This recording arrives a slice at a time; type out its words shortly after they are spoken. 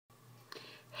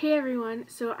Hey everyone,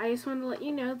 so I just wanted to let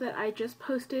you know that I just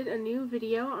posted a new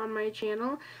video on my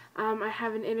channel. I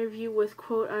have an interview with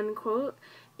Quote Unquote,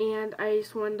 and I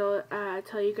just wanted to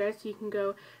tell you guys so you can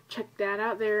go check that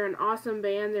out. They're an awesome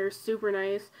band. They're super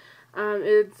nice.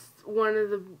 It's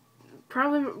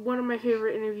probably one of my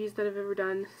favorite interviews that I've ever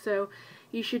done, so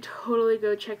you should totally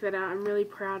go check that out. I'm really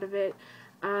proud of it.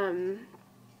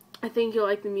 I think you'll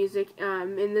like the music.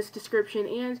 In this description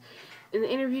and in the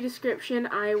interview description,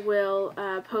 I will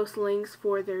post links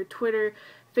for their Twitter,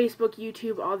 Facebook,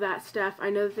 YouTube, all that stuff. I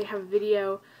know that they have a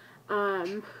video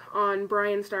on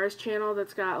Brian Starr's channel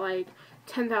that's got like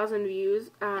 10,000 views.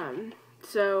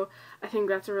 So I think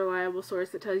that's a reliable source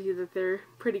that tells you that they're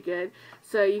pretty good.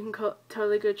 So you can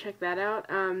totally go check that out.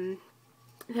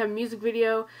 They have a music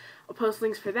video. I'll post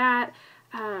links for that.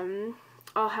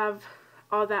 I'll have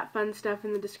all that fun stuff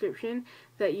in the description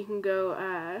that you can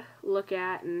go look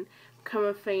at and become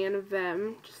a fan of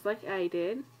them, just like I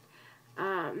did.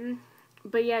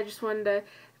 But yeah, I just wanted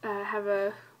to have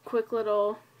a quick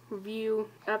little review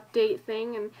update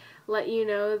thing and let you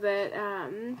know that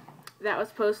that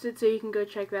was posted, so you can go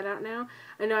check that out now.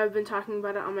 I know I've been talking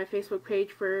about it on my Facebook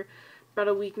page for about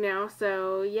a week now,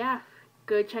 so yeah,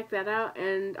 go check that out,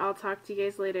 and I'll talk to you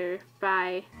guys later.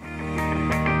 Bye.